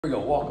Here we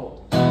go, walk on.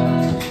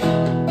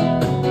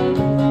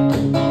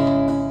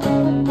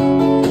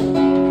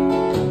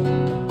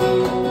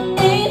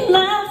 Ain't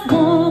life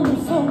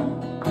wonderful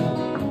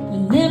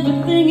when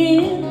everything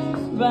is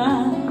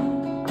right?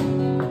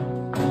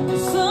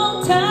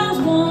 Sometimes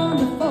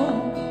wonderful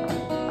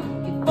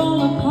can fall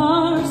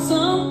apart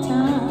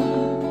sometimes,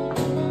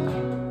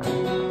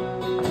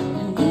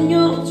 and when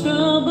your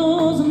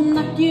troubles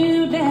knock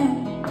you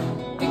down,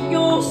 pick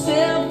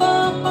yourself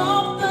up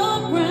off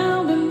the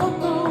ground and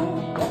walk on.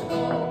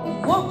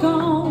 Walk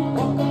on,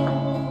 walk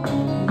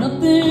on.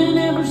 Nothing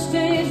ever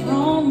stays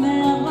wrong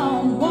that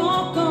long.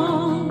 Walk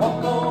on,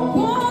 walk on,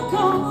 walk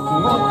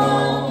on, walk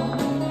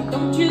on.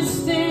 Don't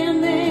just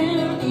stand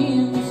there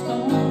in the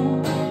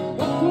storm.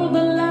 Walk through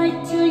the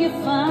light till you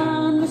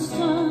find the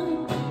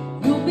sun.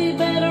 You'll be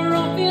better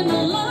off in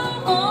the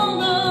long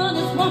run.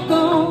 Just walk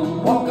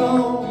on, walk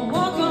on,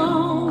 walk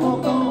on,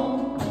 walk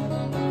on.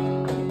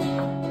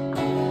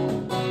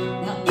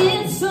 Now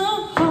it's a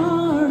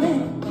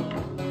heartache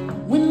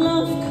when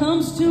love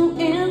comes to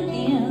an end.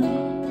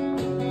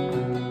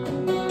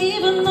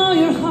 Even though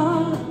your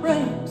heart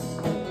breaks,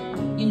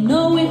 you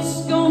know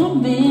it's gonna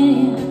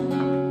mend.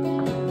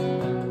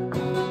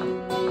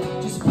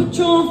 Just put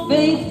your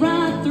faith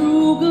right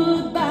through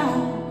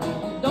goodbye.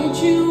 Don't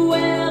you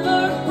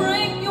ever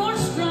break your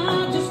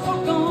stride. Just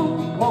walk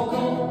on, walk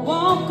on,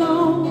 walk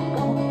on,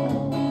 walk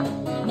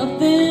on.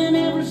 Nothing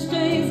ever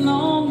stays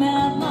long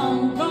that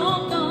long.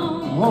 Walk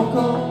on, walk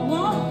on,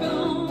 walk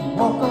on,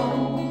 walk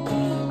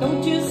on.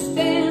 Don't just